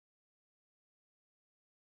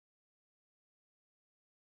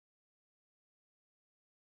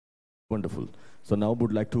Wonderful. So now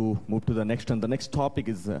would like to move to the next, and the next topic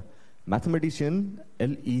is Mathematician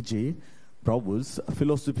L. Brouwer's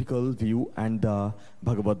philosophical view and the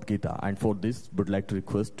Bhagavad Gita. And for this, would like to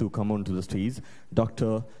request to come onto the stage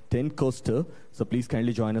Dr. Teun Koetsier. So please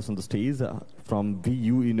kindly join us on the stage from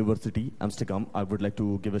VU University, Amsterdam. I would like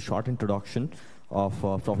to give a short introduction of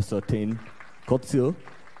Professor Teun Koetsier.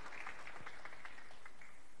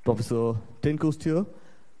 Professor Teun Koetsier,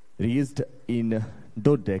 raised in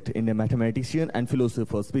Dordrecht, in a mathematician and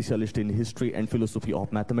philosopher, specialist in history and philosophy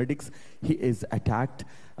of mathematics. He is attacked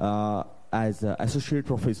as associate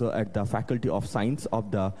professor at the Faculty of Science of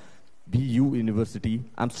the VU University,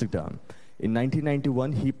 Amsterdam. In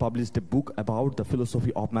 1991, he published a book about the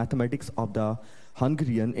philosophy of mathematics of the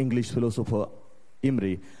Hungarian English philosopher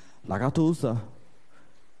Imre Lagatos.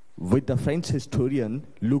 With the French historian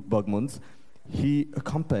Luc Bergmans, he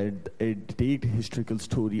compared a detailed historical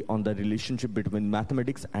story on the relationship between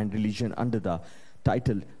mathematics and religion under the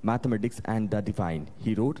title Mathematics and the Divine.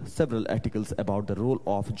 He wrote several articles about the role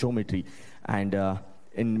of geometry and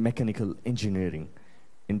in mechanical engineering.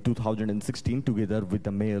 In 2016, together with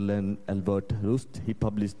the Mayor Albert Rust, he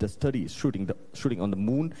published the study Shooting on the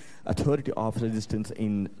Moon, a theory of resistance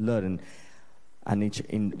in Leuven and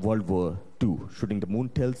in World War II. Shooting the Moon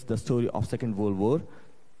tells the story of Second World War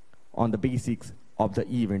on the basics of the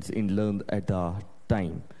events in learned at the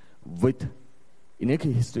time. With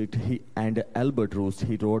Ineke History and Albert Rust,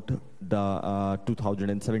 he wrote the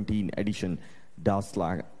 2017 edition Das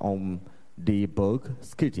Slag om de Berg,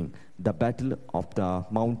 sketching the Battle of the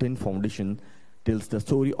Mountain Foundation, tells the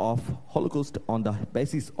story of Holocaust on the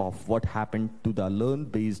basis of what happened to the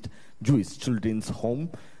learn-based Jewish children's home,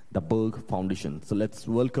 the Berg Foundation. So let's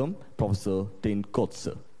welcome Professor Teun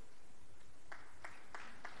Koetsier.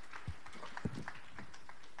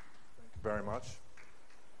 Very much.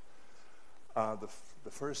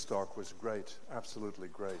 The first talk was great, absolutely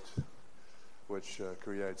great, which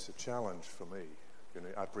creates a challenge for me. You know,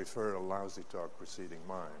 I prefer a lousy talk preceding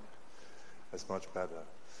mine. That's much better.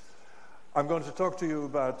 I'm going to talk to you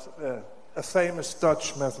about a famous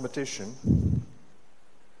Dutch mathematician.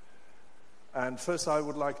 And first I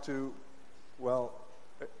would like to, well,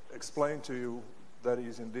 explain to you that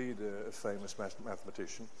he's indeed a famous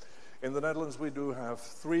mathematician. In the Netherlands we do have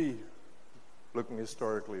looking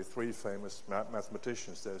historically, three famous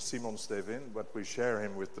mathematicians. There's Simon Stevin, but we share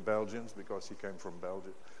him with the Belgians because he came from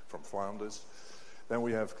Belgium, from Flanders. Then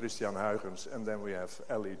we have Christian Huygens, and then we have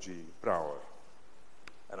L.E.G. Brouwer.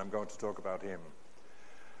 And I'm going to talk about him.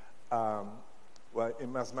 Well,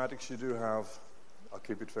 in mathematics you do have, I'll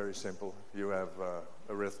keep it very simple, you have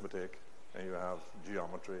arithmetic, and you have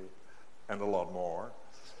geometry, and a lot more.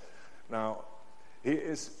 Now, he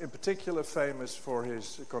is in particular famous for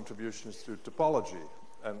his contributions to topology,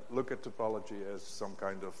 and look at topology as some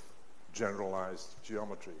kind of generalized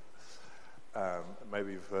geometry.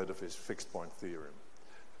 Maybe you've heard of his fixed point theorem.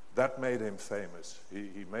 That made him famous.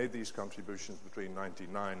 He made these contributions between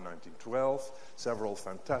 1909 and 1912, several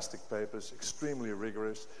fantastic papers, extremely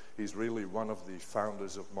rigorous. He's really one of the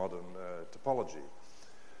founders of modern topology.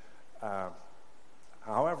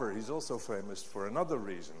 However, he's also famous for another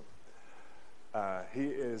reason. He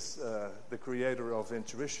is the creator of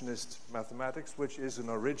intuitionist mathematics, which is an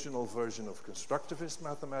original version of constructivist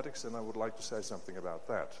mathematics, and I would like to say something about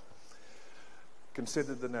that.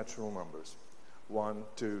 Consider the natural numbers. 1,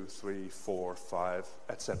 2, 3, 4, 5,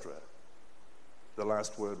 etc. The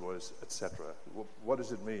last word was etc. What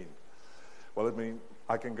does it mean? Well, it means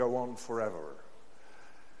I can go on forever.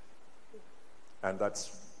 And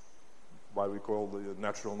that's why we call the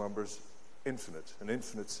natural numbers infinite, an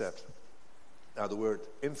infinite set. Now, the word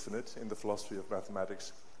infinite in the philosophy of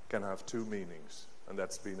mathematics can have two meanings, and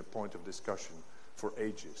that's been a point of discussion for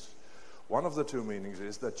ages. One of the two meanings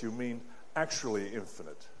is that you mean actually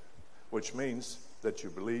infinite, which means that you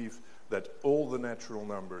believe that all the natural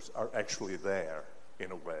numbers are actually there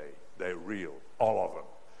in a way. They're real, all of them.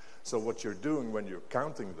 So what you're doing when you're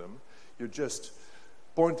counting them, you're just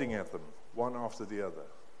pointing at them, one after the other.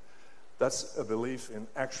 That's a belief in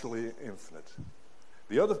actually infinite.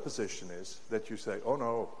 The other position is that you say, oh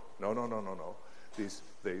no.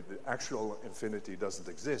 The actual infinity doesn't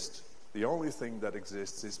exist. The only thing that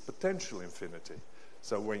exists is potential infinity.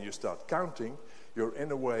 So when you start counting, you're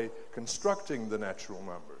in a way constructing the natural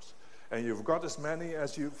numbers. And you've got as many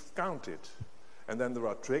as you've counted. And then there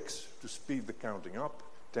are tricks to speed the counting up,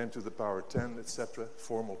 10 to the power 10, etc.,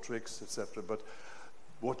 formal tricks, etc. But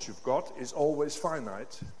what you've got is always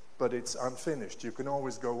finite, but it's unfinished. You can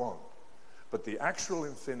always go on. But the actual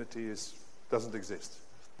infinity doesn't exist.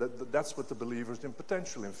 That's what the believers in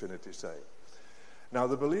potential infinity say. Now,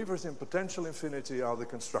 the believers in potential infinity are the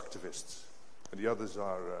constructivists. And the others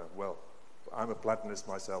are, well, I'm a Platonist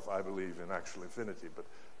myself, I believe in actual infinity, but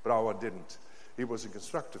Brouwer didn't. He was a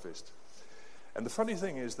constructivist. And the funny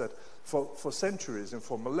thing is that for centuries and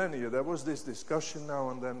for millennia, there was this discussion now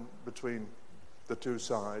and then between the two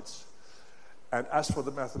sides. And as for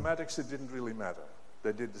the mathematics, it didn't really matter.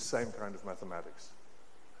 They did the same kind of mathematics.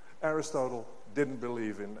 Aristotle didn't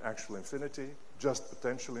believe in actual infinity, just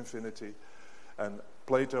potential infinity. And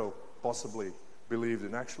Plato possibly believed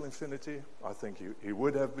in actual infinity. I think he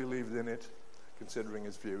would have believed in it, considering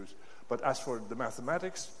his views. But as for the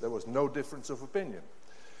mathematics, there was no difference of opinion.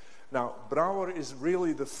 Now, Brouwer is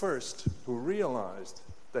really the first who realized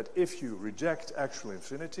that if you reject actual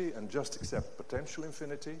infinity and just accept potential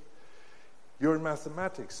infinity, your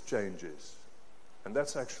mathematics changes. And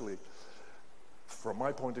that's actually, from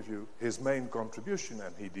my point of view, his main contribution.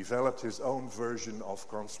 And he developed his own version of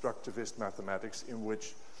constructivist mathematics in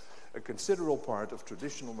which a considerable part of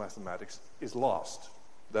traditional mathematics is lost.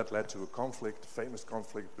 That led to a conflict, famous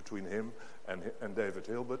conflict between him and David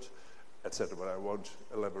Hilbert, etc. But I won't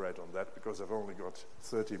elaborate on that because I've only got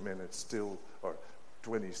 30 minutes till, or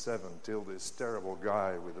 27, till this terrible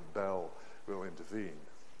guy with a bell will intervene.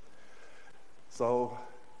 So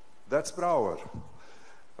that's Brouwer.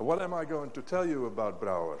 And what am I going to tell you about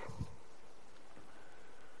Brouwer?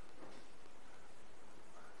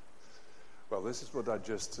 Well, this is what I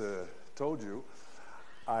just told you.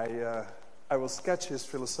 I will sketch his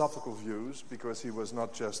philosophical views because he was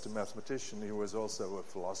not just a mathematician, he was also a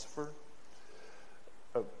philosopher.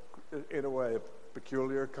 In a way, a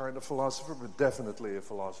peculiar kind of philosopher, but definitely a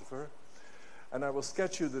philosopher. And I will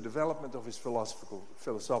sketch you the development of his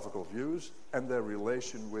philosophical views and their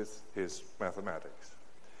relation with his mathematics.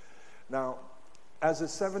 Now, as a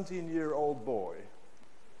 17-year-old boy,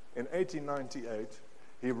 in 1898,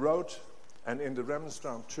 he wrote, and in the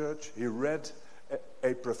Remonstrant Church, he read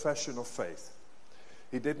a profession of faith.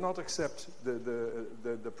 He did not accept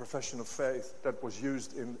the profession of faith that was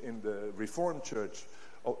used in the Reformed Church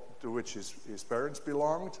to which his parents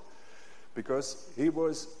belonged, because he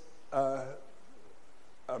was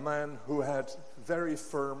a man who had very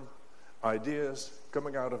firm ideas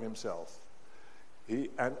coming out of himself.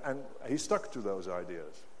 And he stuck to those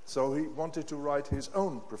ideas. So he wanted to write his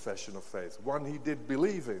own profession of faith, one he did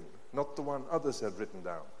believe in, not the one others had written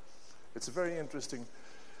down. It's a very interesting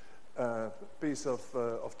piece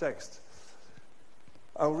of text.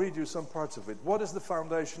 I'll read you some parts of it. What is the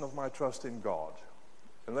foundation of my trust in God?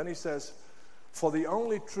 And then he says, for the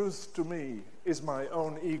only truth to me is my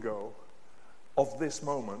own ego of this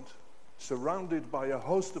moment, surrounded by a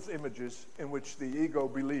host of images in which the ego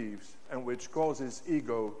believes and which causes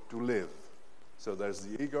ego to live. So there's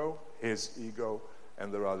the ego, his ego,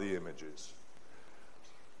 and there are the images.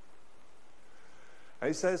 And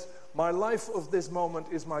he says, my life of this moment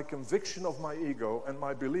is my conviction of my ego and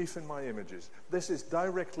my belief in my images. This is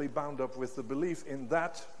directly bound up with the belief in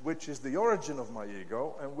that which is the origin of my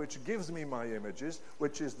ego and which gives me my images,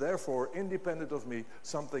 which is therefore independent of me,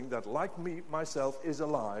 something that, like me, myself, is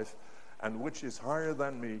alive, and which is higher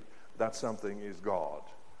than me, that something is God.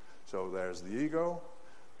 So there's the ego,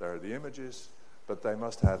 there are the images, but they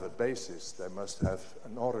must have a basis, they must have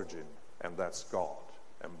an origin, and that's God.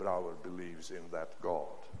 And Brouwer believes in that God.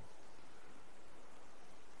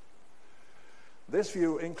 This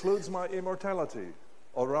view includes my immortality,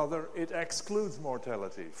 or rather, it excludes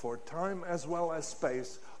mortality, for time as well as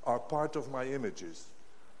space are part of my images,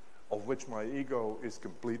 of which my ego is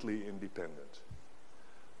completely independent.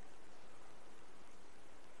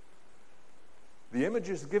 The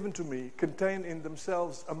images given to me contain in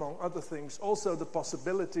themselves, among other things, also the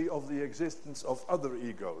possibility of the existence of other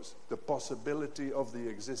egos. The possibility of the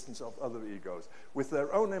existence of other egos with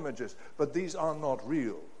their own images, but these are not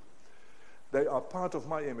real. They are part of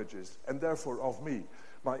my images and therefore of me.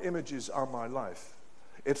 My images are my life.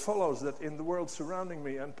 It follows that in the world surrounding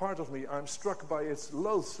me and part of me, I'm struck by its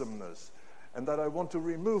loathsomeness and that I want to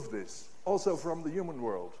remove this also from the human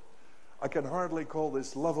world. I can hardly call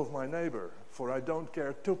this love of my neighbor, for I don't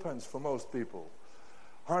care twopence for most people.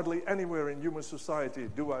 Hardly anywhere in human society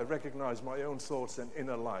do I recognize my own thoughts and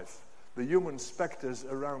inner life. The human specters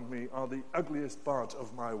around me are the ugliest part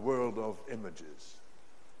of my world of images.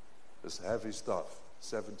 This heavy stuff,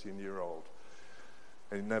 17-year-old.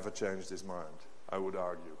 And he never changed his mind, I would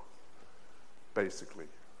argue, basically.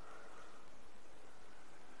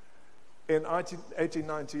 In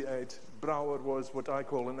 1898, Brouwer was what I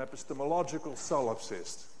call an epistemological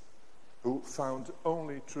solipsist who found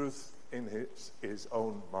only truth in his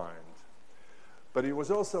own mind. But he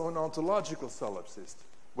was also an ontological solipsist,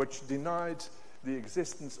 which denied the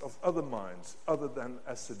existence of other minds, other than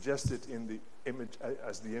as suggested in the image,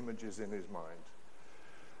 as the images in his mind.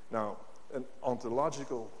 Now, an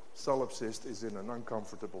ontological solipsist is in an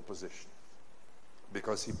uncomfortable position,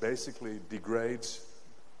 because he basically degrades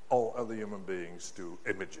all other human beings to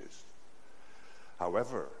images.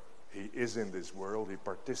 However, he is in this world, he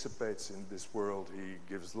participates in this world, he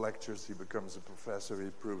gives lectures, he becomes a professor, he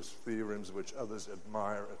proves theorems which others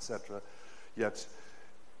admire, etc. Yet,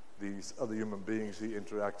 these other human beings he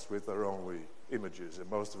interacts with are only images, and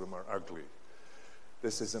most of them are ugly.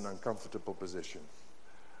 This is an uncomfortable position.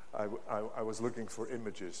 I was looking for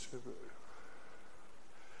images,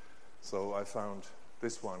 so I found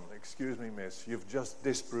this one. Excuse me, miss, you've just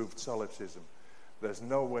disproved solipsism. There's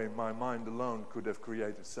no way my mind alone could have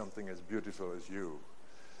created something as beautiful as you.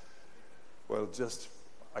 Well,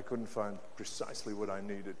 I couldn't find precisely what I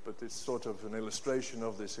needed, but it's sort of an illustration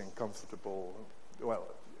of this uncomfortable, well,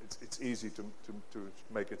 it's easy to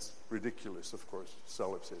make it ridiculous, of course,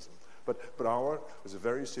 solipsism. But Brouwer was a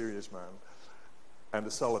very serious man, and a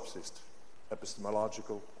solipsist,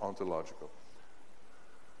 epistemological, ontological.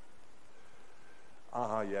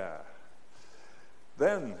 Yeah.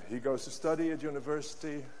 Then he goes to study at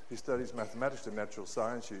university. He studies mathematics and natural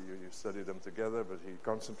science. You study them together, but he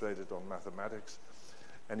concentrated on mathematics.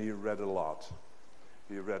 And he read a lot.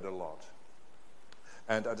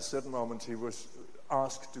 And at a certain moment, he was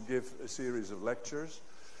asked to give a series of lectures.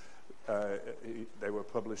 They were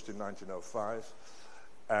published in 1905.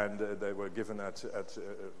 And they were given at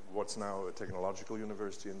what's now a technological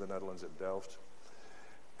university in the Netherlands at Delft.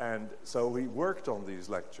 And so he worked on these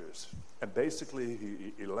lectures, and basically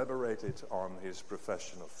he elaborated on his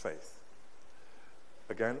profession of faith.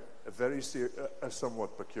 Again, a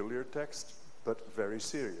somewhat peculiar text, but very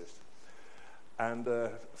serious. And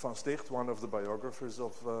Van Sticht, one of the biographers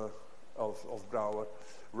of Brouwer,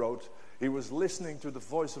 wrote, he was listening to the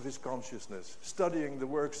voice of his consciousness, studying the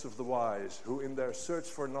works of the wise, who in their search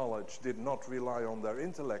for knowledge did not rely on their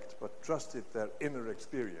intellect, but trusted their inner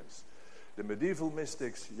experience. The medieval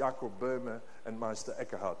mystics Jacob Böhme and Meister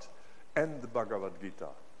Eckhart, and the Bhagavad Gita.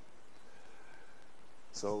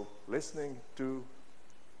 So, listening to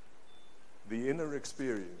the inner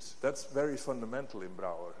experience, that's very fundamental in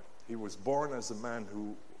Brouwer. He was born as a man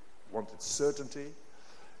who wanted certainty,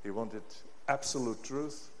 he wanted absolute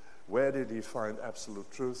truth. Where did he find absolute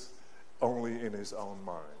truth? Only in his own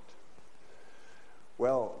mind.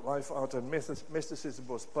 Well, Life, Art and Mysticism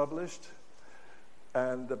was published,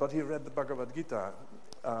 but he read the Bhagavad Gita.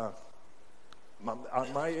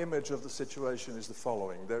 My image of the situation is the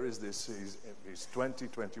following. There is this, he's 20,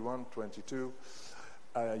 21, 22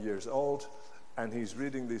 years old, and he's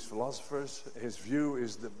reading these philosophers. His view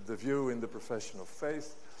is the view in the profession of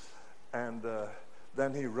faith, and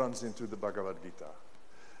then he runs into the Bhagavad Gita.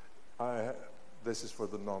 This is for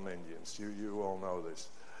the non-Indians. You all know this.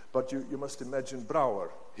 But you must imagine Brouwer.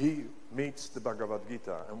 He meets the Bhagavad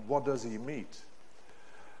Gita, and what does he meet?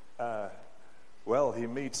 Well, he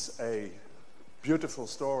meets a beautiful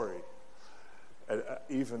story,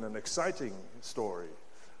 even an exciting story.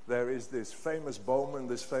 There is this famous bowman,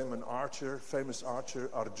 this famous archer,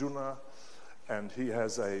 Arjuna, and he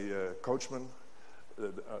has a coachman,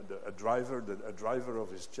 a driver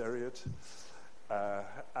of his chariot,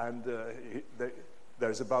 and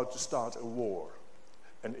there's about to start a war,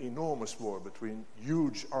 an enormous war between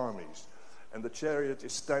huge armies. And the chariot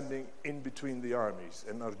is standing in between the armies.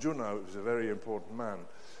 And Arjuna, who's a very important man,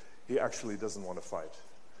 he actually doesn't want to fight,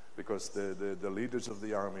 because the leaders of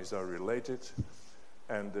the armies are related,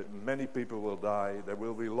 and many people will die. There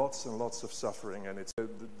will be lots and lots of suffering, and it's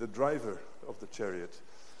the driver of the chariot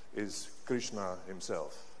is Krishna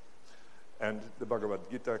himself. And the Bhagavad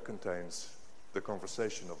Gita contains the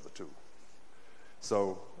conversation of the two.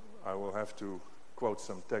 So I will have to quote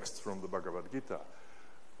some texts from the Bhagavad Gita.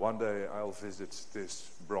 One day I'll visit this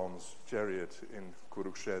bronze chariot in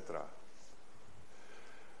Kurukshetra.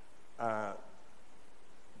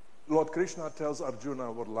 Lord Krishna tells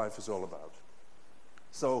Arjuna what life is all about.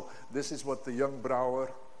 So this is what the young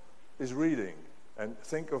Brouwer is reading. And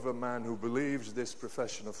think of a man who believes this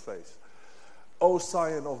profession of faith. O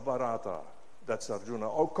scion of Bharata, that's Arjuna,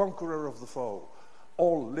 O conqueror of the foe,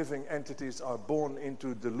 all living entities are born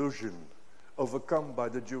into delusion, overcome by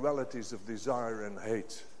the dualities of desire and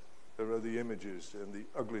hate. There are the images and the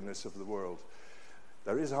ugliness of the world.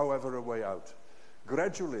 There is, however, a way out.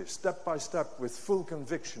 Gradually, step by step, with full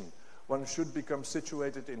conviction, one should become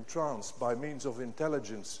situated in trance by means of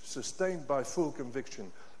intelligence, sustained by full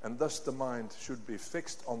conviction, and thus the mind should be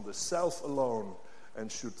fixed on the self alone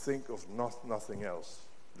and should think of nothing else.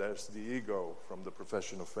 There's the ego from the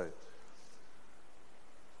profession of faith.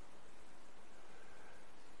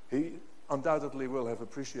 undoubtedly will have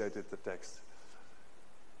appreciated the text.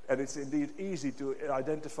 And it's indeed easy to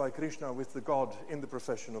identify Krishna with the God in the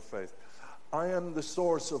profession of faith. I am the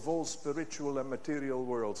source of all spiritual and material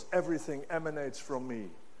worlds. Everything emanates from me.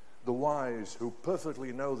 The wise who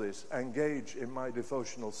perfectly know this engage in my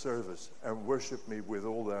devotional service and worship me with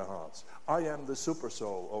all their hearts. I am the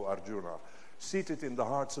supersoul, O Arjuna, seated in the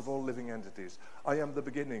hearts of all living entities. I am the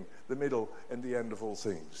beginning, the middle, and the end of all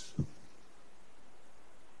things.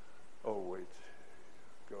 Oh, wait.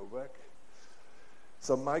 Go back.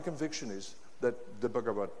 So my conviction is that the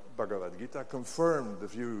Bhagavad Gita confirmed the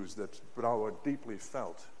views that Brouwer deeply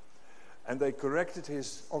felt. And they corrected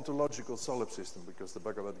his ontological solipsism, because the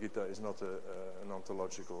Bhagavad Gita is not an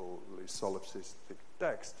ontologically solipsistic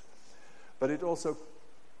text. But it also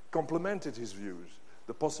complemented his views,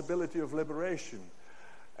 the possibility of liberation,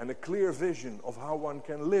 and a clear vision of how one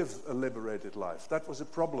can live a liberated life. That was a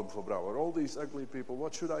problem for Brouwer. All these ugly people,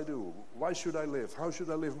 what should I do? Why should I live? How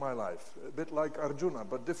should I live my life? A bit like Arjuna,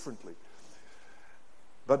 but differently.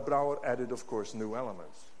 But Brouwer added, of course, new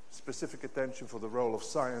elements. Specific attention for the role of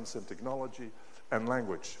science and technology and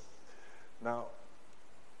language. Now,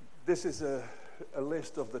 this is a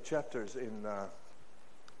list of the chapters in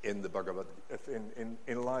the Bhagavad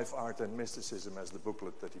in Life, Art and Mysticism, as the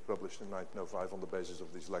booklet that he published in 1905 on the basis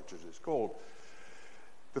of these lectures is called.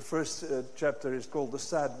 The first chapter is called The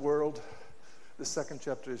Sad World. The second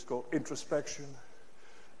chapter is called Introspection,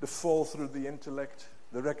 The Fall Through the Intellect,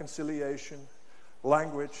 The Reconciliation,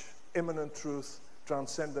 Language, Immanent Truth,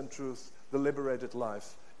 Transcendent Truth, The Liberated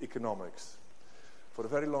Life, Economics. For a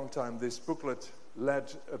very long time, this booklet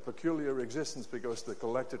led a peculiar existence because the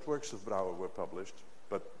collected works of Brouwer were published,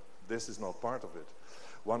 but this is not part of it.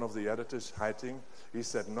 One of the editors, Heiting, he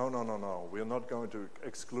said, no, we're not going to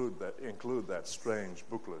include that strange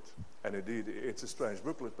booklet. And indeed, it's a strange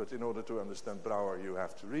booklet, but in order to understand Brouwer, you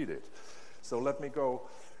have to read it. So let me go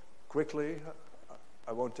quickly,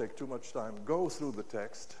 I won't take too much time, go through the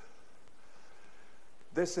text.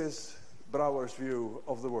 This is Brouwer's view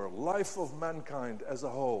of the world. Life of mankind as a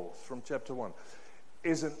whole, from chapter 1,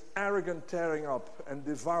 is an arrogant tearing up and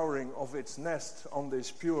devouring of its nest on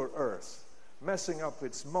this pure earth, messing up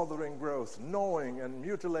its mothering growth, gnawing and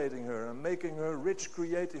mutilating her, and making her rich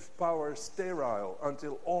creative power sterile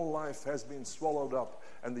until all life has been swallowed up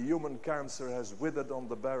and the human cancer has withered on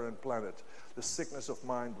the barren planet. The sickness of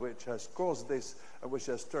mind which has caused this and which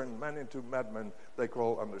has turned men into madmen, they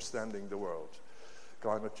call understanding the world.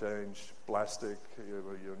 Climate change, plastic,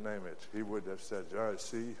 you name it. He would have said, yeah,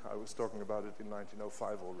 see, I was talking about it in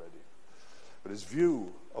 1905 already. But his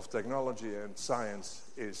view of technology and science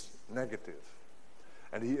is negative.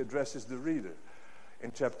 And he addresses the reader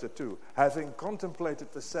in chapter 2. Having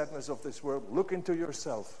contemplated the sadness of this world, look into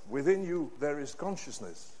yourself. Within you there is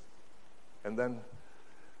consciousness. And then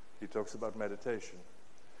he talks about meditation.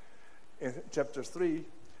 In chapter 3,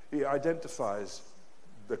 he identifies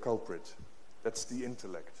the culprit. That's the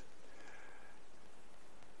intellect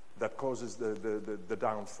that causes the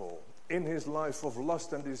downfall. In his life of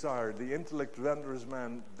lust and desire, the intellect renders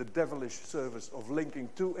man the devilish service of linking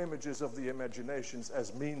two images of the imaginations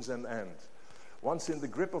as means and end. Once in the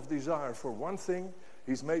grip of desire for one thing,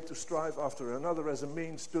 he's made to strive after another as a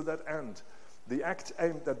means to that end. The act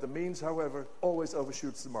aimed at the means, however, always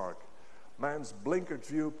overshoots the mark. Man's blinkered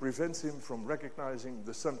view prevents him from recognizing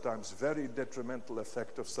the sometimes very detrimental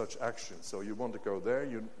effect of such action. So you want to go there,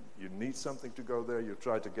 you need something to go there, you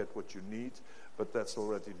try to get what you need, but that's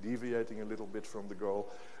already deviating a little bit from the goal.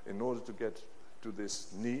 In order to get to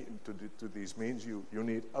this need, to these means, you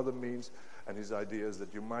need other means, and his idea is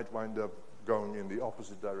that you might wind up going in the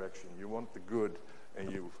opposite direction. You want the good,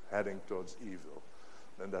 and you're heading towards evil.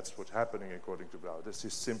 And that's what's happening according to Brouwer. This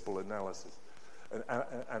is simple analysis.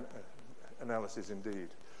 Analysis indeed.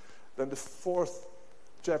 Then the fourth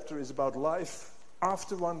chapter is about life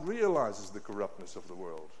after one realizes the corruptness of the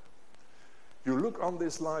world. You look on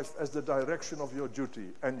this life as the direction of your duty,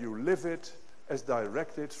 and you live it as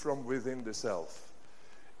directed from within the self.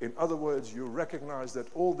 In other words, you recognize that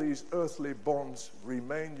all these earthly bonds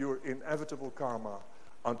remain your inevitable karma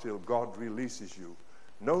until God releases you.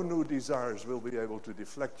 No new desires will be able to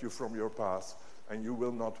deflect you from your path, and you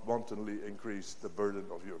will not wantonly increase the burden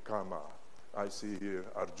of your karma. I see here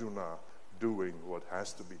Arjuna doing what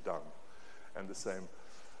has to be done. And the same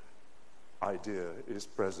idea is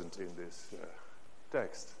present in this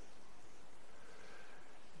text.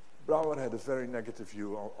 Brouwer had a very negative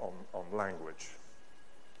view on language.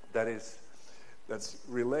 That's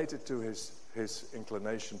related to his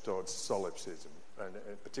inclination towards solipsism, and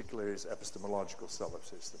particularly his epistemological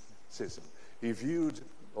solipsism. He viewed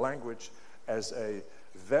language as a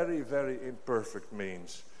very, very imperfect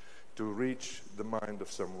means to reach the mind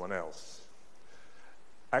of someone else.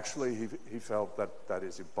 Actually, he felt that that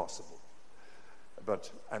is impossible.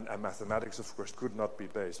 And mathematics, of course, could not be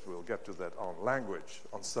based, we'll get to that, on language,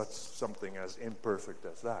 on something as imperfect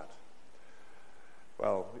as that.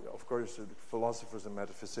 Well, of course, philosophers and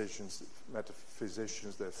metaphysicians,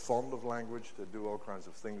 they're fond of language, they do all kinds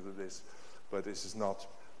of things with this, but this is not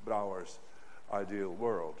Brouwer's ideal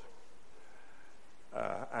world.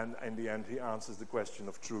 And in the end, he answers the question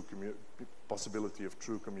of possibility of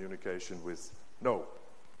true communication with no.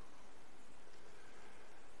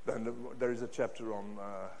 Then there is a chapter on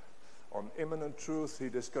immanent truth. He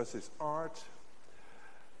discusses art.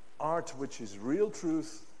 Art, which is real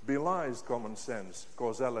truth, belies common sense,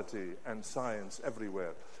 causality, and science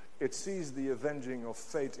everywhere. It sees the avenging of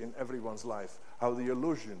fate in everyone's life, how the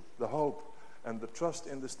illusion, the hope, and the trust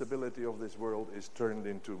in the stability of this world is turned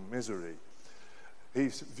into misery. He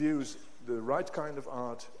views the right kind of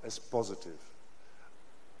art as positive,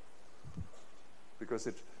 because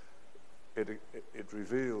it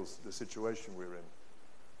reveals the situation we're in.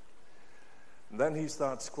 And then he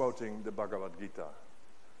starts quoting the Bhagavad Gita.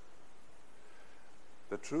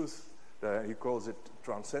 The truth, he calls it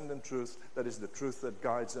transcendent truth, that is the truth that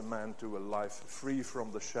guides a man to a life free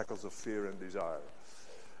from the shackles of fear and desire.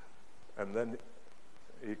 And then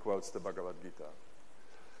he quotes the Bhagavad Gita.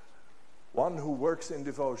 One who works in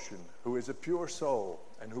devotion, who is a pure soul,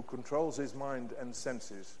 and who controls his mind and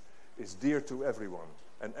senses, is dear to everyone,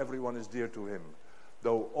 and everyone is dear to him.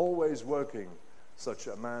 Though always working, such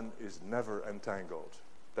a man is never entangled.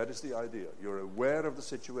 That is the idea. You're aware of the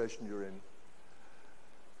situation you're in,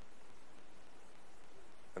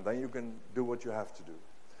 and then you can do what you have to do.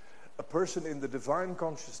 A person in the divine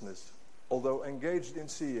consciousness, although engaged in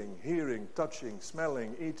seeing, hearing, touching,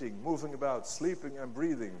 smelling, eating, moving about, sleeping and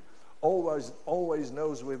breathing, always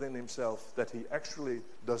knows within himself that he actually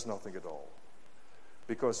does nothing at all.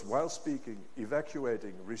 Because while speaking,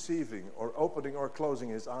 evacuating, receiving, or opening or closing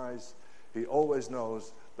his eyes, he always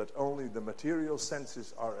knows that only the material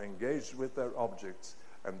senses are engaged with their objects,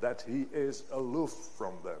 and that he is aloof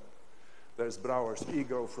from them. There's Brouwer's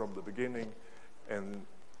ego from the beginning, and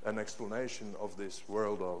an explanation of this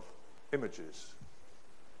world of images.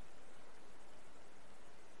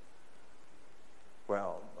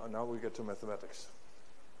 Well, now we get to mathematics.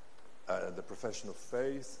 The profession of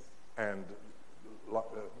faith and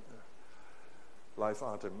life,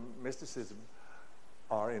 art, and mysticism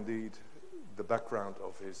are indeed the background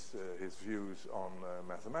of his views on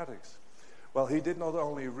mathematics. Well, he did not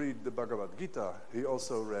only read the Bhagavad Gita, he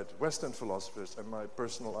also read Western philosophers, and my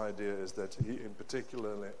personal idea is that he in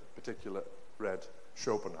particular read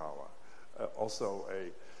Schopenhauer, also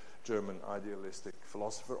a German idealistic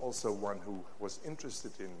philosopher, also one who was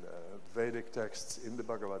interested in Vedic texts in the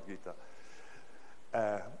Bhagavad Gita.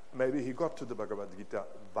 Maybe he got to the Bhagavad Gita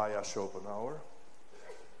via Schopenhauer,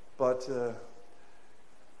 but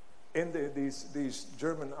in these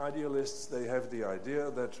German idealists, they have the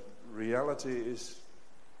idea that reality is,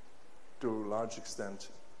 to a large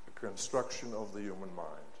extent, a construction of the human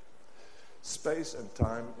mind. Space and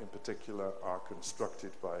time, in particular, are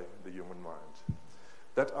constructed by the human mind.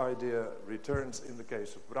 That idea returns in the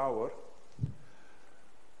case of Brouwer.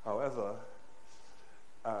 However,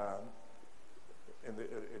 at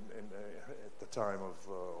the time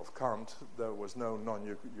of Kant, there was no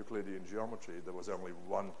non-Euclidean geometry. There was only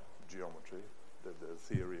one geometry, the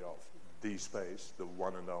theory of the space, the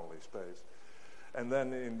one and only space. And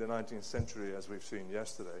then in the 19th century, as we've seen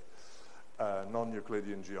yesterday,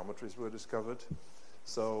 non-Euclidean geometries were discovered.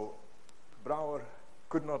 So Brouwer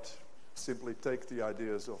could not simply take the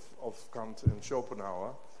ideas of Kant and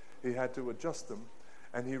Schopenhauer. He had to adjust them,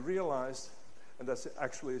 and he realized, and that's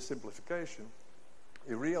actually a simplification,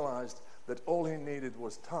 he realized that all he needed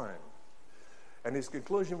was time. And his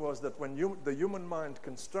conclusion was that when the human mind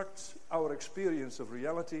constructs our experience of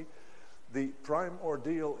reality, the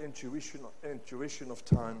primordial intuition of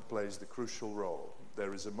time plays the crucial role.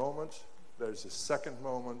 There is a moment, there is a second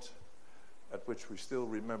moment at which we still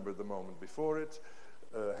remember the moment before it.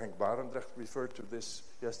 Henk Barendrecht referred to this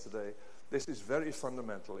yesterday. This is very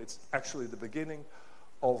fundamental. It's actually the beginning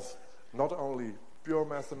of not only pure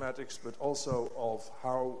mathematics, but also of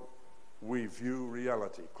how we view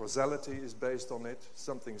reality. Causality is based on it.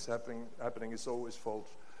 Something's happening is always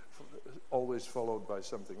followed by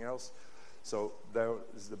something else. So there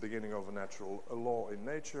is the beginning of a natural law in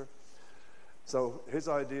nature. So his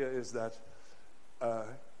idea is that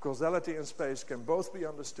causality and space can both be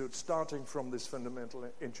understood starting from this fundamental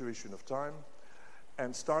intuition of time,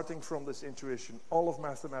 and starting from this intuition, all of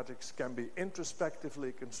mathematics can be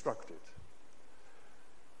introspectively constructed.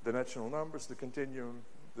 The natural numbers, the continuum,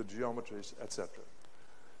 the geometries, etc.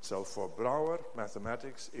 So for Brouwer,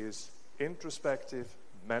 mathematics is introspective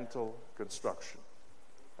mental construction.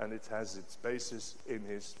 And it has its basis in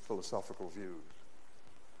his philosophical views.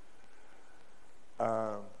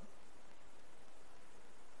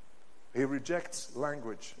 He rejects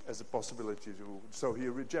language as a possibility so he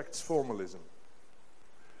rejects formalism.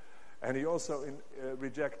 And he also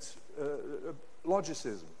rejects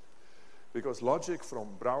logicism. Because logic, from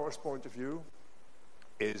Brouwer's point of view,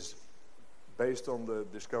 is based on the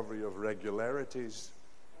discovery of regularities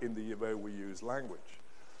in the way we use language.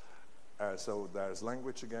 So there's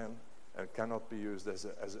language again, and cannot be used as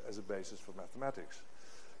a basis for mathematics.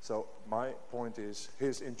 So my point is,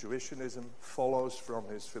 his intuitionism follows from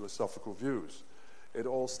his philosophical views. It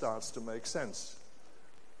all starts to make sense.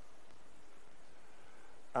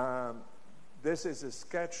 This is a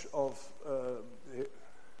sketch of,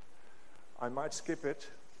 I might skip it.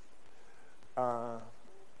 The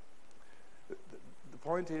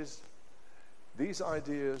point is, these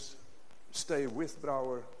ideas stay with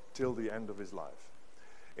Brouwer till the end of his life.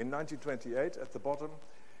 In 1928, at the bottom,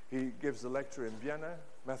 he gives a lecture in Vienna,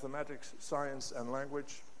 Mathematics, Science and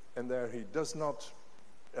Language, and there he does not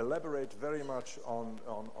elaborate very much on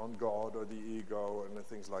God or the ego and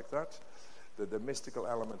things like that. The mystical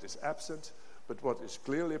element is absent, but what is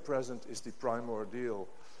clearly present is the primordial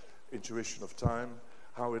intuition of time,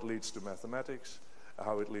 how it leads to mathematics,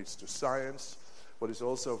 how it leads to science. What is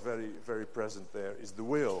also very, very present there is the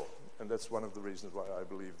will, and that's one of the reasons why I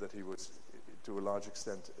believe that he was, to a large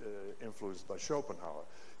extent, influenced by Schopenhauer.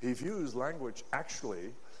 He views language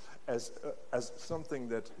actually as something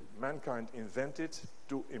that mankind invented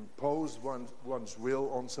to impose one's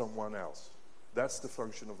will on someone else. That's the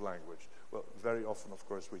function of language. Well, very often, of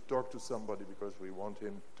course, we talk to somebody because we want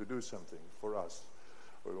him to do something for us,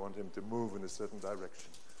 or we want him to move in a certain direction.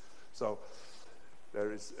 So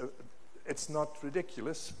there is, it's not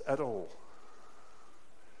ridiculous at all.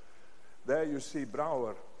 There you see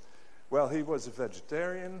Brouwer. Well, he was a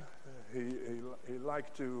vegetarian. He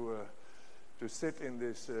liked to sit in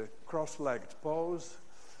this cross-legged pose.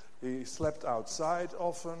 He slept outside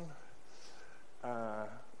often.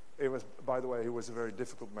 By the way, he was a very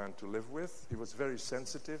difficult man to live with. He was very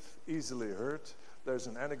sensitive, easily hurt. There's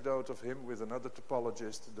an anecdote of him with another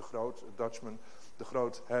topologist, De Groot, a Dutchman. De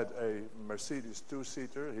Groot had a Mercedes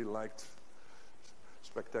two-seater. He liked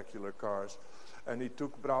spectacular cars. And he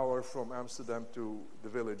took Brouwer from Amsterdam to the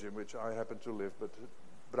village in which I happen to live, but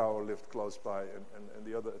Brouwer lived close by, and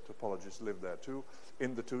the other topologists lived there too,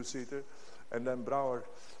 in the two-seater. And then Brouwer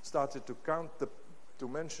started to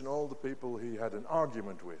mention all the people he had an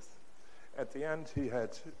argument with. At the end, he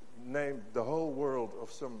had named the whole world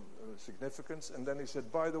of some significance, and then he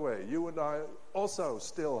said, by the way, you and I also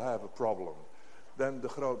still have a problem. Then De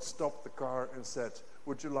Groot stopped the car and said,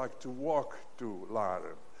 would you like to walk to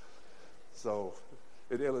Laren? So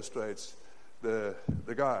it illustrates the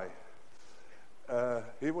guy.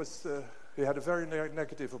 He had a very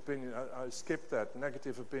negative opinion. I skipped that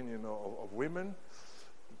negative opinion of women,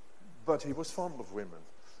 but he was fond of women.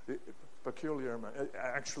 Peculiar man.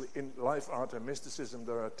 Actually, in Life, Art and Mysticism,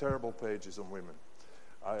 there are terrible pages on women.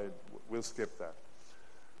 I will skip that.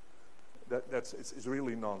 It's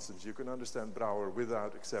really nonsense. You can understand Brouwer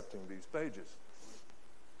without accepting these pages.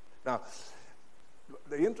 Now,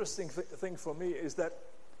 the interesting thing for me is that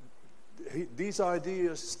these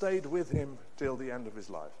ideas stayed with him till the end of his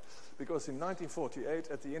life. Because in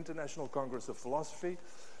 1948, at the International Congress of Philosophy,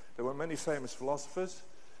 there were many famous philosophers.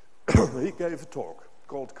 He gave a talk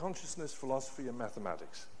called Consciousness, Philosophy and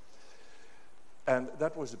Mathematics. And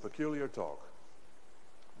that was a peculiar talk.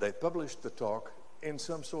 They published the talk in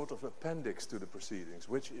some sort of appendix to the proceedings,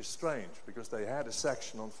 which is strange, because they had a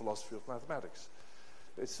section on philosophy of mathematics.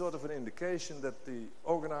 It's sort of an indication that the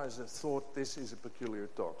organizer thought this is a peculiar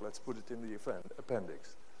talk. Let's put it in the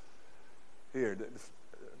appendix. Here,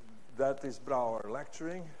 that is Brouwer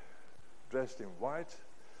lecturing, dressed in white.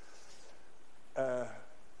 The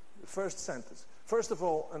first sentence. First of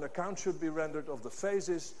all, an account should be rendered of the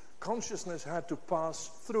phases consciousness had to pass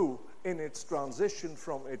through in its transition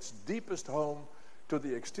from its deepest home to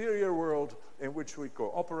the exterior world in which we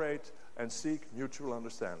cooperate and seek mutual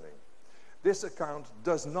understanding. This account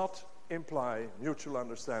does not imply mutual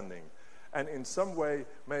understanding, and in some way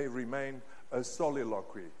may remain a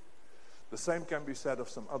soliloquy. The same can be said of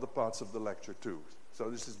some other parts of the lecture too. So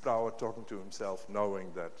this is Brouwer talking to himself,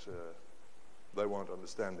 knowing that they won't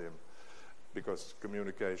understand him, because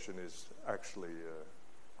communication is actually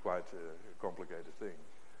quite a complicated thing,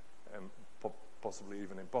 and possibly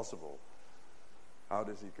even impossible. How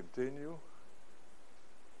does he continue?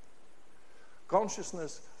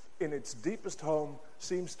 Consciousness in its deepest home,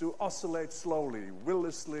 seems to oscillate slowly,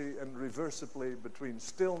 willlessly and reversibly between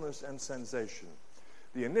stillness and sensation.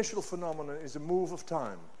 The initial phenomenon is a move of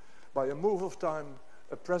time. By a move of time,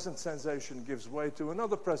 a present sensation gives way to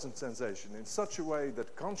another present sensation in such a way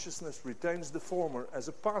that consciousness retains the former as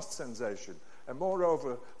a past sensation, and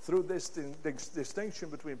moreover, through this distinction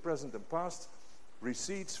between present and past,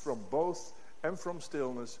 recedes from both and from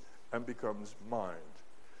stillness and becomes mind.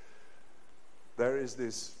 There is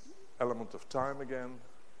this element of time again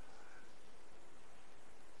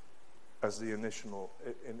as the initial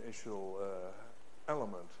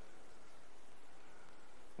element.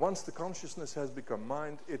 Once the consciousness has become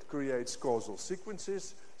mind, it creates causal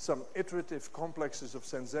sequences. Some iterative complexes of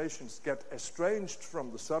sensations get estranged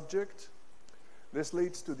from the subject. This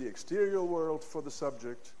leads to the exterior world for the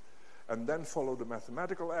subject, and then follow the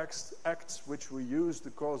mathematical acts which we use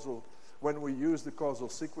when we use the causal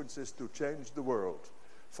sequences to change the world.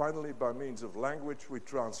 Finally, by means of language, we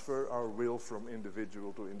transfer our will from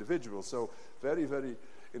individual to individual. So,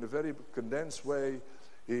 in a very condensed way,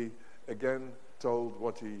 he again told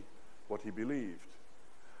what he believed.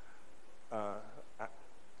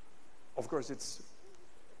 Of course,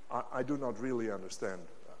 I do not really understand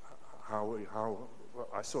how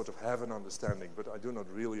I sort of have an understanding, but I do not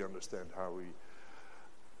really understand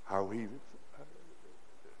how he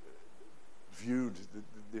viewed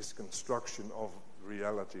this construction of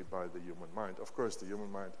reality by the human mind. Of course, the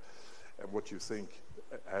human mind and what you think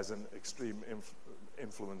has an extreme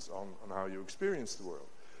influence on how you experience the world.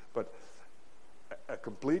 But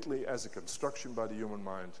completely as a construction by the human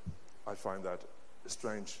mind, I find that a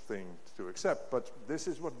strange thing to accept. But this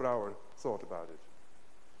is what Brouwer thought about it.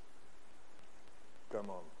 Come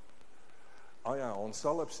on. Oh yeah, on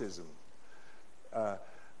solipsism.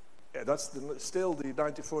 That's still the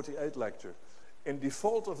 1948 lecture. In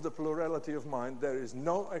default of the plurality of mind, there is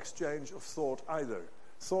no exchange of thought either.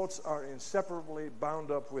 Thoughts are inseparably bound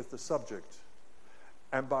up with the subject.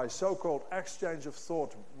 And by so-called exchange of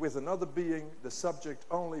thought with another being, the subject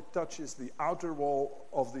only touches the outer wall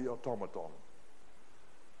of the automaton.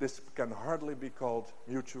 This can hardly be called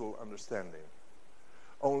mutual understanding.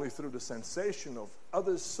 Only through the sensation of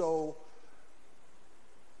other's soul,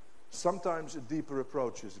 sometimes a deeper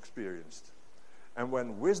approach is experienced. And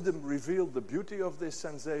when wisdom revealed the beauty of this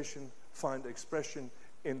sensation, find expression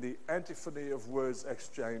in the antiphony of words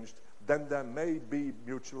exchanged, then there may be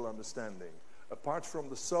mutual understanding. Apart from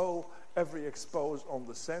the soul, every expose on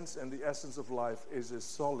the sense and the essence of life is a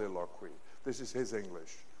soliloquy. This is his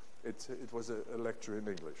English. It was a lecture in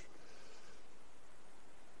English.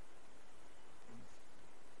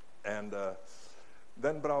 And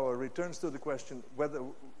then Brouwer returns to the question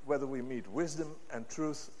whether we meet wisdom and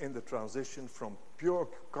truth in the transition from pure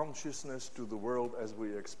consciousness to the world as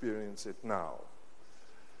we experience it now.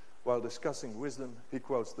 While discussing wisdom, he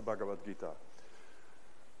quotes the Bhagavad Gita.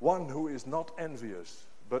 One who is not envious,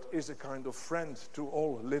 but is a kind of friend to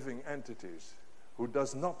all living entities, who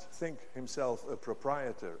does not think himself a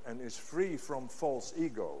proprietor and is free from false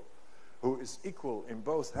ego, who is equal in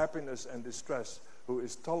both happiness and distress, who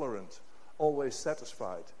is tolerant, always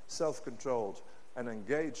satisfied, self-controlled, and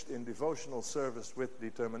engaged in devotional service with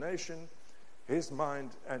determination, his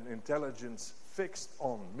mind and intelligence fixed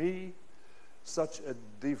on me, such a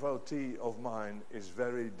devotee of mine is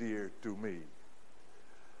very dear to me.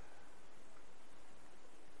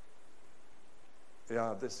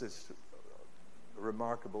 Yeah, this is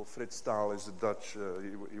remarkable. Frits Staal is a Dutch,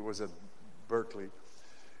 he was at Berkeley,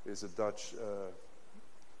 is a Dutch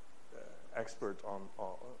expert on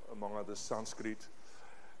among others, Sanskrit.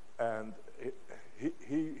 And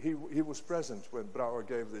he was present when Brouwer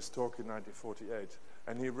gave this talk in 1948.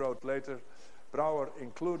 And he wrote later, Brouwer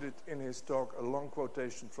included in his talk a long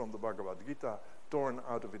quotation from the Bhagavad Gita, torn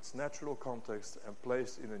out of its natural context and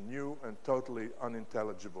placed in a new and totally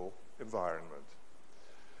unintelligible environment.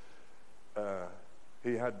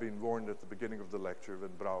 He had been warned at the beginning of the lecture when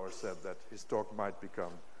Brouwer said that his talk might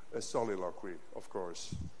become a soliloquy, of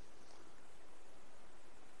course.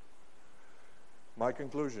 My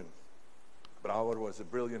conclusion, Brouwer was a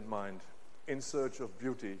brilliant mind in search of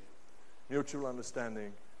beauty, mutual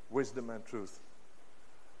understanding, wisdom and truth,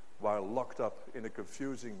 while locked up in a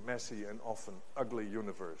confusing, messy and often ugly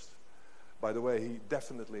universe. By the way, he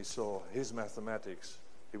definitely saw his mathematics.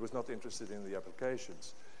 He was not interested in the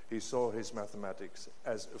applications. He saw his mathematics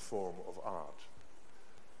as a form of art.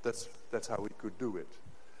 That's how he could do it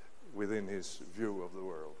within his view of the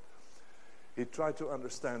world. He tried to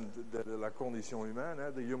understand la condition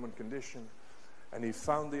humaine, the human condition, and he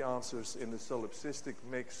found the answers in the solipsistic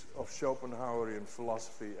mix of Schopenhauerian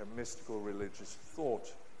philosophy and mystical religious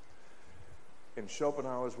thought. in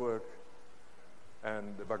Schopenhauer's work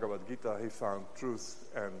and the Bhagavad Gita, he found truth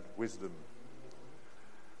and wisdom.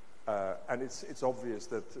 And it's obvious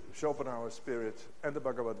that Schopenhauer's spirit and the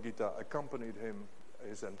Bhagavad Gita accompanied him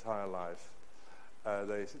his entire life.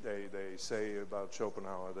 They say about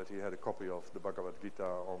Schopenhauer that he had a copy of the Bhagavad Gita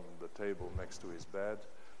on the table next to his bed.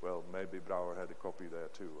 Well, maybe Brouwer had a copy there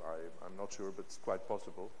too. I'm not sure, but it's quite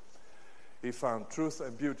possible. He found truth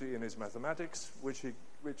and beauty in his mathematics, which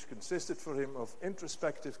consisted for him of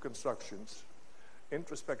introspective constructions.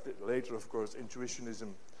 Later, of course,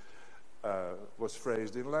 intuitionism was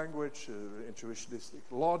phrased in language, intuitionistic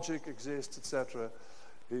logic exists, etc.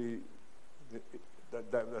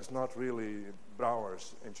 That's not really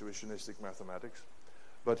Brouwer's intuitionistic mathematics,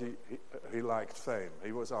 but he liked fame.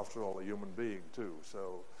 He was, after all, a human being too,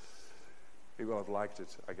 so he will have liked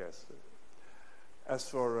it, I guess. As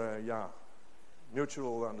for,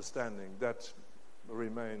 mutual understanding, that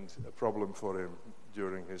remained a problem for him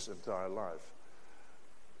during his entire life.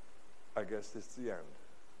 I guess this is the end.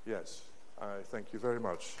 Yes, I thank you very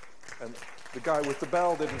much. And the guy with the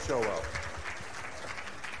bell didn't show up.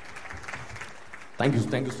 Thank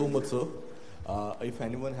you so much, sir. If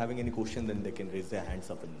anyone having any question, then they can raise their hands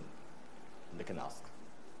up and they can ask.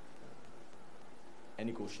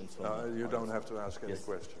 Any questions? You don't have to ask any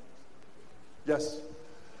questions. Yes,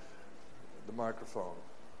 the microphone.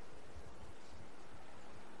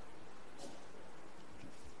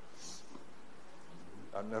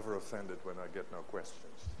 I'm never offended when I get no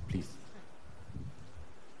questions. Please.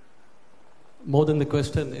 More than the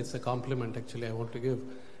question, it's a compliment actually I want to give.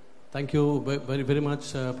 Thank you very, very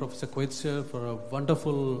much, Professor Koetsier, for a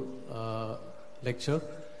wonderful lecture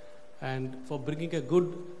and for bringing a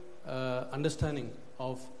good understanding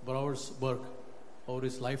of Brouwer's work over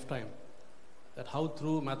his lifetime. That how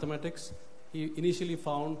through mathematics he initially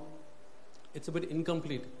found it's a bit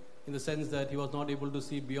incomplete in the sense that he was not able to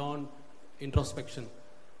see beyond introspection.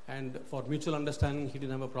 And for mutual understanding, he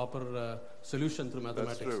didn't have a proper solution through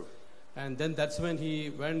mathematics. That's true. And then that's when he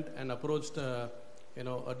went and approached a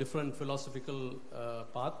different philosophical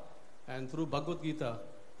path. And through Bhagavad Gita,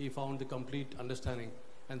 he found the complete understanding.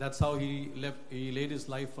 And that's how he laid his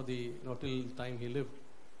life for the, till time he lived.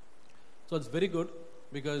 So it's very good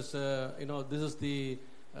because, this is the,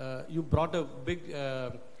 you brought a big,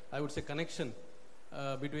 I would say, connection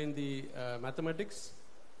between the mathematics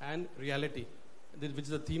and reality, which is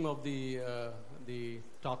the theme of the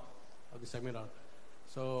talk, of the seminar.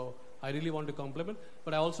 So I really want to compliment.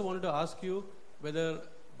 But I also wanted to ask you whether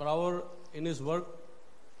Brouwer, in his work,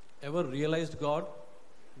 ever realized God?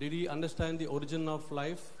 Did he understand the origin of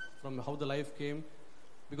life, from how the life came?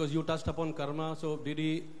 Because you touched upon karma, so did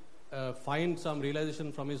he find some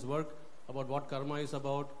realization from his work about what karma is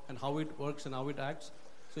about and how it works and how it acts?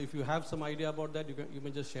 So if you have some idea about that, you may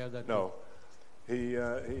just share that. No. He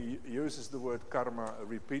uses the word karma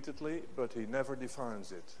repeatedly, but he never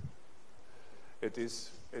defines it. And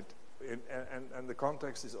the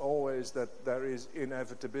context is always that there is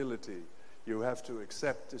inevitability. You have to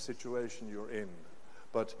accept the situation you're in.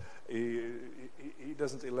 But he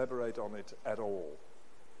doesn't elaborate on it at all.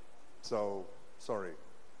 So, sorry.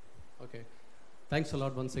 Okay. Thanks a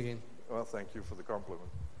lot once again. Well, thank you for the compliment.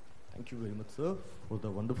 Thank you very much, sir, for the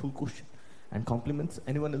wonderful question and compliments.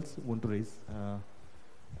 Anyone else want to raise and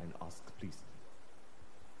ask, please?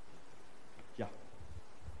 Yeah.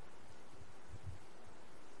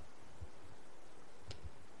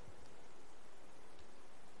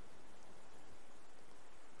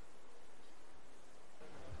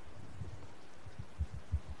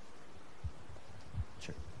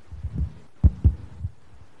 Sure.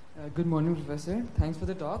 Good morning, Professor. Thanks for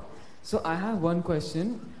the talk. So I have one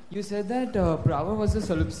question. You said that Brouwer was a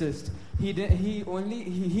solipsist. He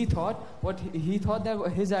thought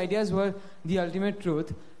that his ideas were the ultimate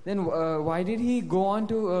truth. Then why did he go on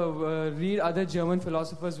to read other German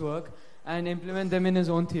philosophers' work and implement them in his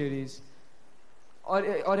own theories?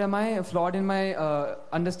 Or am I flawed in my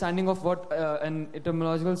understanding of what an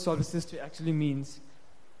etymological solipsist actually means?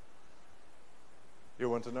 You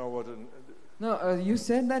want to know what No, you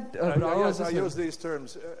said that Brouwer was I use these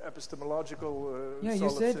terms, epistemological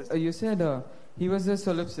solipsist. you said he was a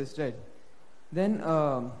solipsist, right? Then,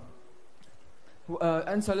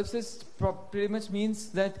 and solipsist pretty much means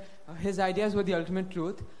that his ideas were the ultimate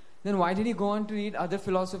truth. Then why did he go on to read other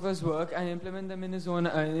philosophers' work and implement them in his own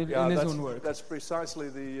own work? That's precisely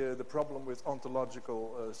the problem with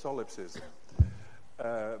ontological solipsism.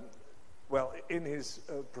 Well, in his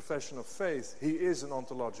profession of faith, he is an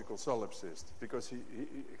ontological solipsist because he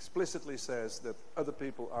explicitly says that other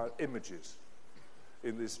people are images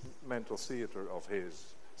in this mental theater of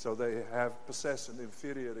his. So they possess an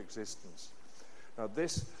inferior existence. Now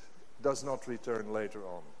this does not return later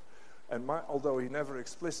on. And although he never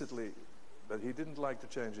explicitly, but he didn't like to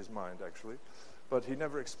change his mind actually, but he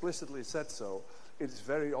never explicitly said so, it's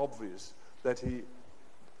very obvious that he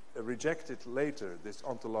rejected later this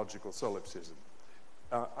ontological solipsism.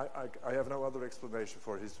 I have no other explanation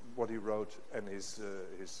for what he wrote and his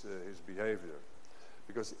behavior.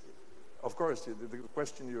 Because, of course, the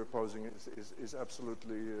question you're posing is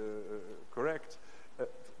absolutely correct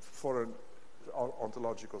for an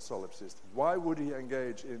ontological solipsist. Why would he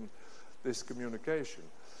engage in this communication?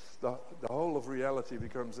 The whole of reality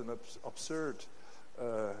becomes an absurd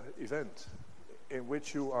event in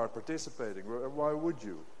which you are participating. Why would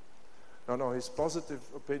you? No, his positive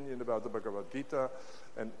opinion about the Bhagavad Gita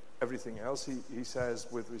and everything else he says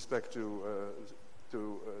with respect to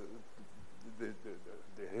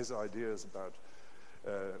his ideas about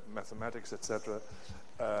mathematics, etc.,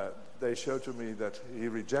 they show to me that he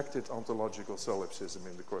rejected ontological solipsism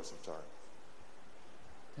in the course of time.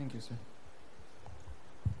 Thank you, sir.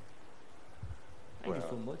 Thank you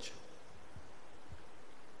so much.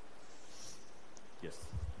 Yes.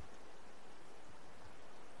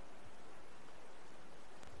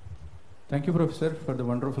 Thank you, Professor, for the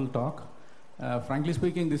wonderful talk. Frankly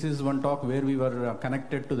speaking, this is one talk where we were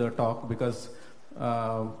connected to the talk because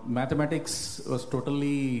mathematics was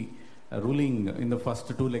totally ruling in the first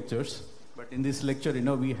two lectures. But in this lecture,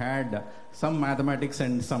 we had some mathematics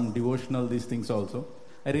and some devotional these things also.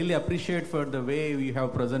 I really appreciate for the way we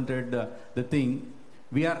have presented the thing.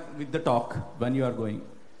 We are with the talk when you are going.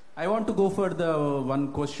 I want to go for the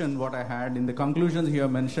one question what I had. In the conclusions, you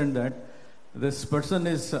have mentioned that this person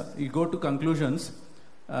is, you go to conclusions,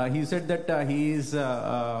 he said that he is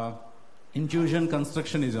intuition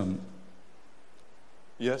constructionism.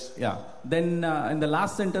 Yes. Yeah. Then in the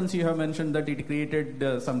last sentence you have mentioned that it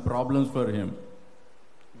created some problems for him.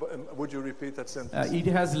 Would you repeat that sentence? It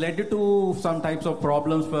has led to some types of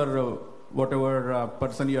problems for whatever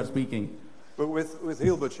person you are speaking. But with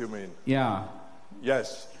Hilbert, you mean? Yeah.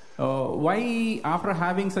 Yes. Why, after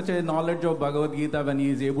having such a knowledge of Bhagavad Gita, when he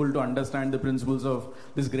is able to understand the principles of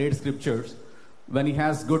these great scriptures, when he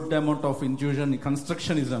has good amount of intuition,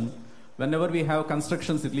 constructionism, whenever we have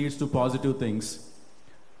constructions, it leads to positive things.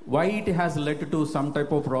 Why it has led to some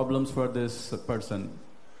type of problems for this person?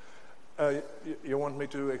 You want me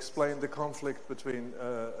to explain the conflict between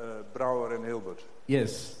Brouwer and Hilbert?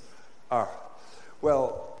 Yes.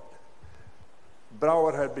 Well,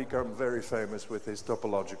 Brouwer had become very famous with his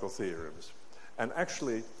topological theorems. And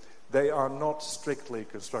actually, they are not strictly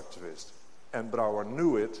constructivist. And Brouwer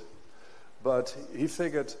knew it, but he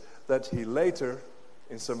figured that he later,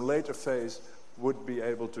 in some later phase, would be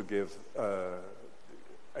able to give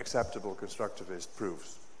acceptable constructivist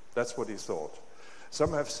proofs. That's what he thought.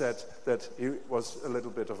 Some have said that he was a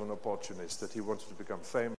little bit of an opportunist, that he wanted to become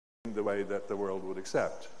famous in the way that the world would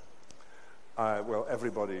accept. Well,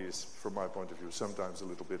 everybody is, from my point of view, sometimes a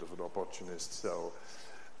little bit of an opportunist, so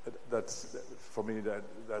that's, for me,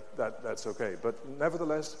 that's okay. But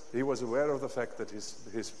nevertheless, he was aware of the fact that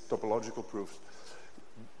his topological proofs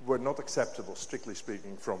were not acceptable, strictly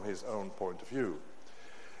speaking, from his own point of view.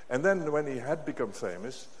 And then when he had become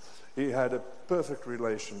famous, he had a perfect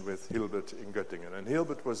relation with Hilbert in Göttingen. And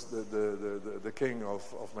Hilbert was the king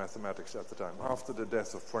of mathematics at the time. After the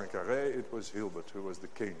death of Poincaré, it was Hilbert who was the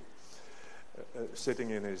king,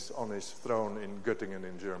 sitting on his throne in Göttingen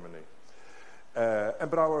in Germany.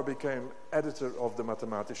 And Brouwer became editor of the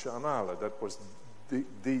Mathematician L. That was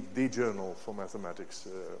the journal for mathematics,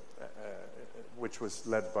 which was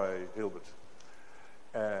led by Hilbert.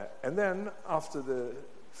 And then, after the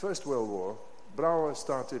First World War, Brouwer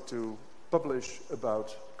started to publish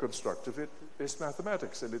about constructivist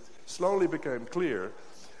mathematics, and it slowly became clear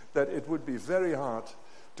that it would be very hard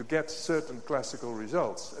to get certain classical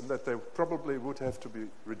results, and that they probably would have to be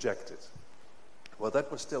rejected. Well, that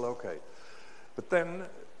was still okay. But then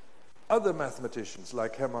other mathematicians,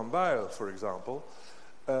 like Hermann Weyl, for example,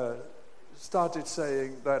 started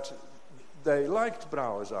saying that they liked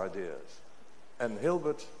Brouwer's ideas, and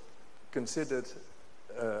Hilbert considered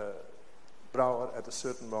Brouwer at a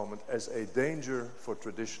certain moment as a danger for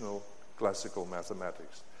traditional classical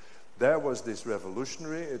mathematics. There was this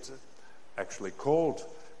revolutionary, it's actually called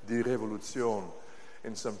Die Revolution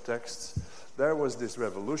in some texts. There was this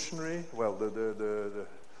revolutionary, well, the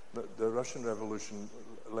Russian Revolution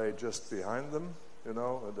lay just behind them, you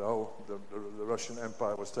know, the Russian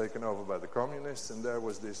Empire was taken over by the communists, and there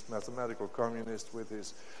was this mathematical communist with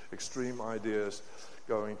his extreme ideas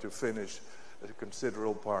going to finish a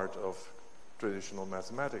considerable part of traditional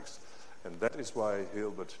mathematics. And that is why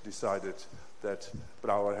Hilbert decided that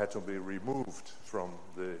Brouwer had to be removed from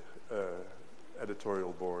the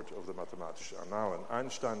editorial board of the Mathematician now. And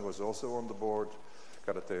Einstein was also on the board.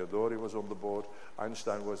 Theodori was on the board.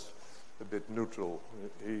 Einstein was a bit neutral.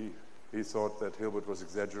 He thought that Hilbert was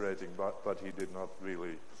exaggerating, but he did not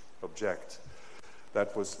really object.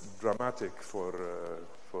 That was dramatic for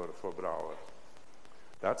Brouwer.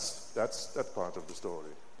 That's that part of the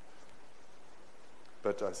story.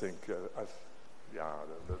 But I think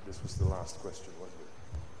this was the last question, wasn't it?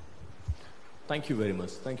 Thank you very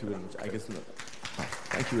much. Thank you very much. I guess.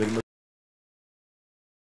 Thank you very much.